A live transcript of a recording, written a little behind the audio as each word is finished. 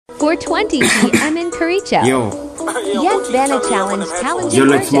4:20 p.m. in Kericho. Yo. Yes Bana challenge Yo,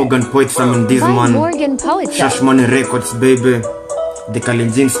 let's Morgan Poetsome in this by man. Morgan Poetsome. Shash Money Records, baby. The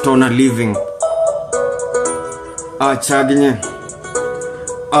kalenjin stoner living. Chagnye.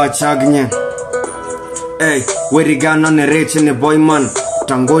 Hey, werigana ne reche ne boy man.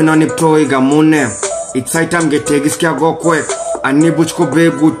 Tango ina niptoi gamune. It's time getegiskia go quick. Anibuchko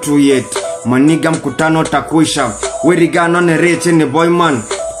begu tu yet. Maniga mkutano takuisha. Werigana ne reche ne boy man.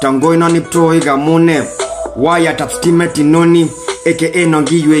 Tango ina niptoi gamune. Waya tapstimeti noni. Aka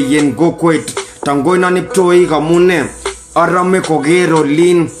nongiywe yen go kwet. Tango ina niptoi gamune. Arame kogero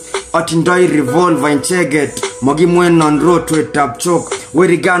lean. Atindai revolver in cheget. Magi mwen on road to a tap choke.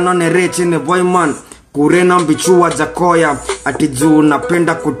 Werigana ne reche ne boy man. Kurena mbichua jakoya. Atijuu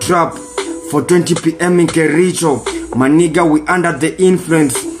napenda kutrap. 4:20 p.m. in Kericho. Maniga we under the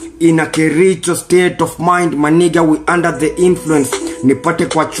influence. In a Kericho state of mind. Maniga we under the influence. Nipate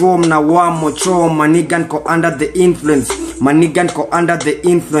kwa chuo mna wamo choo. Maniga nko under the influence. Maniga nko under the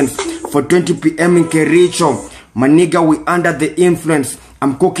influence. 4:20 p.m. in Kericho. Maniga we under the influence.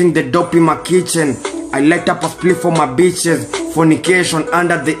 I'm cooking the dope in my kitchen. I light up a split for my bitches. Fornication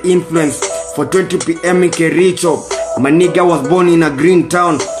under the influence. 4:20 p.m. in Kericho. My nigga was born in a green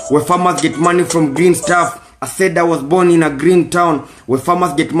town where farmers get money from green stuff. I said I was born in a green town where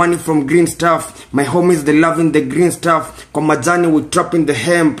farmers get money from green stuff. My homies they loving the green stuff. Kwa majani we trapping the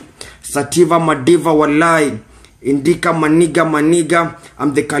hemp. Sativa madiva walai. Indika maniga.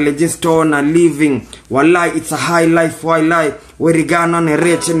 I'm the kalenjin stoner living. Walai, it's a high life, walai. Werigana ne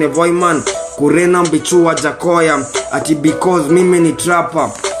reche ne boy man. Kurena mbichua jakoya. Ati because mimi ni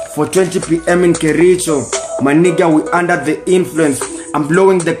trapper. 4:20 p.m. in Kericho. My nigga, we under the influence. I'm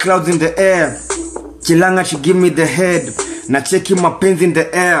blowing the clouds in the air. Chilanga, she give me the head. Na cheki mapenzi in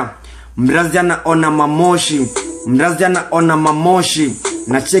the air. Mraziana ona mamoshi.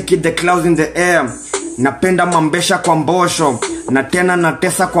 Na cheki the clouds in the air. Napenda mambesha kwa mbosho. Na tena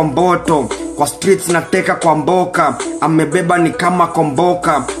natesa kwa mboto. Kwa streets nateka kwa mboka. Amebeba ni kama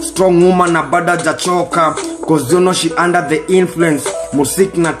komboka. Strong woman na bada jachoka. Cause you know she under the influence.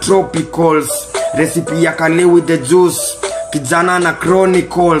 Musik na tropicals. Recipe ya kale with the juice. Kijana na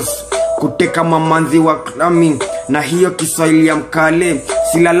chronicles. Kuteka mamanzi wa klami. Na hiyo Kiswahili ya mkale.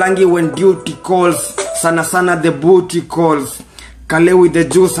 Silalangi when duty calls. Sana the booty calls. Kale with the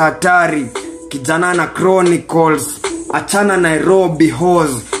juice hatari. Kijana na chronicles. Achana Nairobi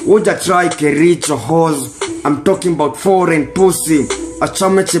hose. Woja try Kericho hose. I'm talking about foreign pussy.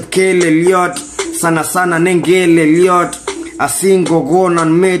 Achame chepkele liot. Sana nengele liot. Asingo go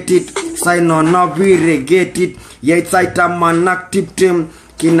and mate it. Sign on now we regate it. Yeah, it's item active team.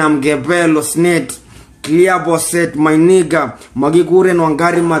 Kinam gebelo snet. Clear boset my nigga. Magigure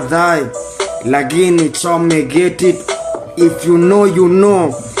nwangari madhai. Lagini chome get it. If you know you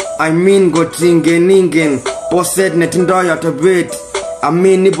know. I mean go ningen. Boset netindo ya tebet. I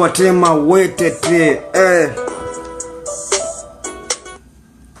mean nibotema wetete.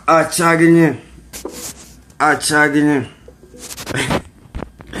 Achaginye.